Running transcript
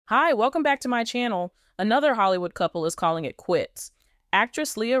Hi, welcome back to my channel. Another Hollywood couple is calling it quits.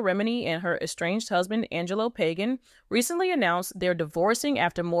 Actress Leah Remini and her estranged husband, Angelo Pagan, recently announced they're divorcing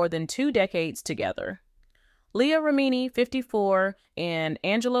after more than 2 decades together. Leah Remini, 54, and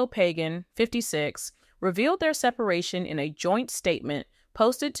Angelo Pagan, 56, revealed their separation in a joint statement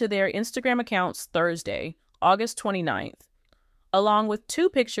posted to their Instagram accounts Thursday, August 29th, along with 2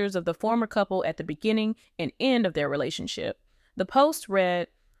 pictures of the former couple at the beginning and end of their relationship. The post read,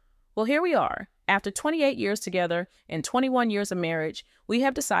 "Well, here we are. After 28 years together and 21 years of marriage, we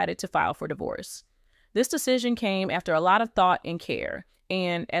have decided to file for divorce. This decision came after a lot of thought and care.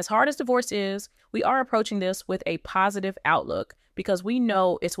 And as hard as divorce is, we are approaching this with a positive outlook because we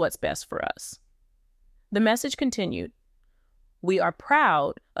know it's what's best for us." The message continued, "We are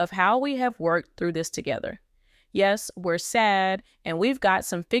proud of how we have worked through this together. Yes, we're sad, and we've got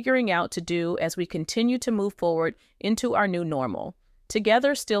some figuring out to do as we continue to move forward into our new normal.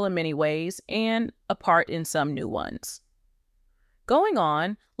 Together still in many ways, and apart in some new ones." Going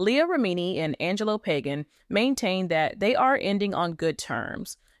on, Leah Remini and Angelo Pagan maintain that they are ending on good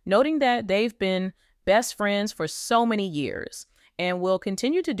terms, noting that they've been best friends for so many years and will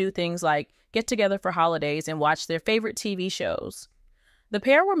continue to do things like get together for holidays and watch their favorite TV shows. The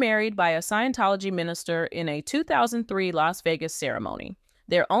pair were married by a Scientology minister in a 2003 Las Vegas ceremony.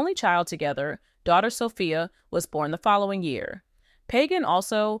 Their only child together, daughter Sophia, was born the following year. Pagan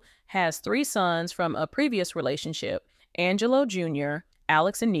also has 3 sons from a previous relationship, Angelo Jr.,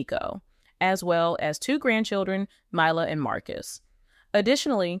 Alex, and Nico, as well as 2 grandchildren, Mila and Marcus.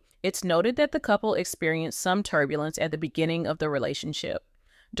 Additionally, it's noted that the couple experienced some turbulence at the beginning of the relationship.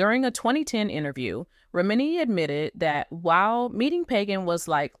 During a 2010 interview, Remini admitted that while meeting Pagan was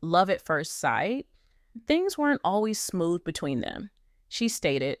like love at first sight, things weren't always smooth between them. She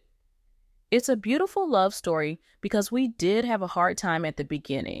stated, "It's a beautiful love story because we did have a hard time at the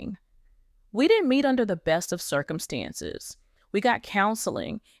beginning. We didn't meet under the best of circumstances. We got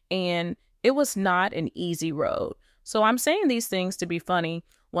counseling, and it was not an easy road. So I'm saying these things to be funny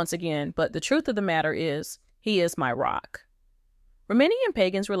once again, but the truth of the matter is, he is my rock." Remini and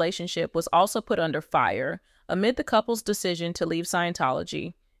Pagan's relationship was also put under fire amid the couple's decision to leave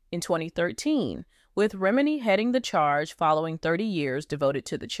Scientology in 2013, with Remini heading the charge following 30 years devoted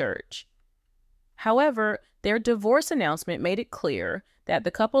to the church. However, their divorce announcement made it clear that the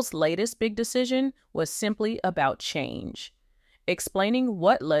couple's latest big decision was simply about change. Explaining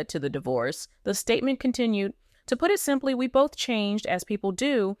what led to the divorce, the statement continued, "To put it simply, we both changed as people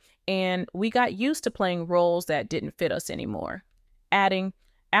do, and we got used to playing roles that didn't fit us anymore." Adding,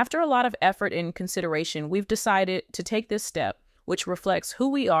 "After a lot of effort and consideration, we've decided to take this step, which reflects who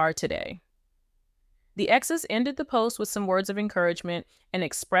we are today." The exes ended the post with some words of encouragement and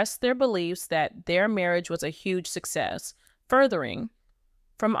expressed their beliefs that their marriage was a huge success, furthering,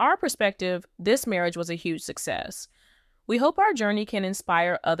 "From our perspective, this marriage was a huge success. We hope our journey can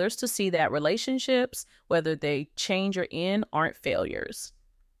inspire others to see that relationships, whether they change or end, aren't failures."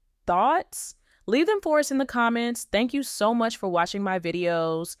 Thoughts? Leave them for us in the comments. Thank you so much for watching my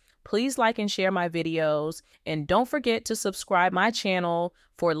videos. Please like and share my videos, and don't forget to subscribe my channel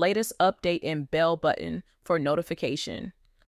for latest update and bell button for notification.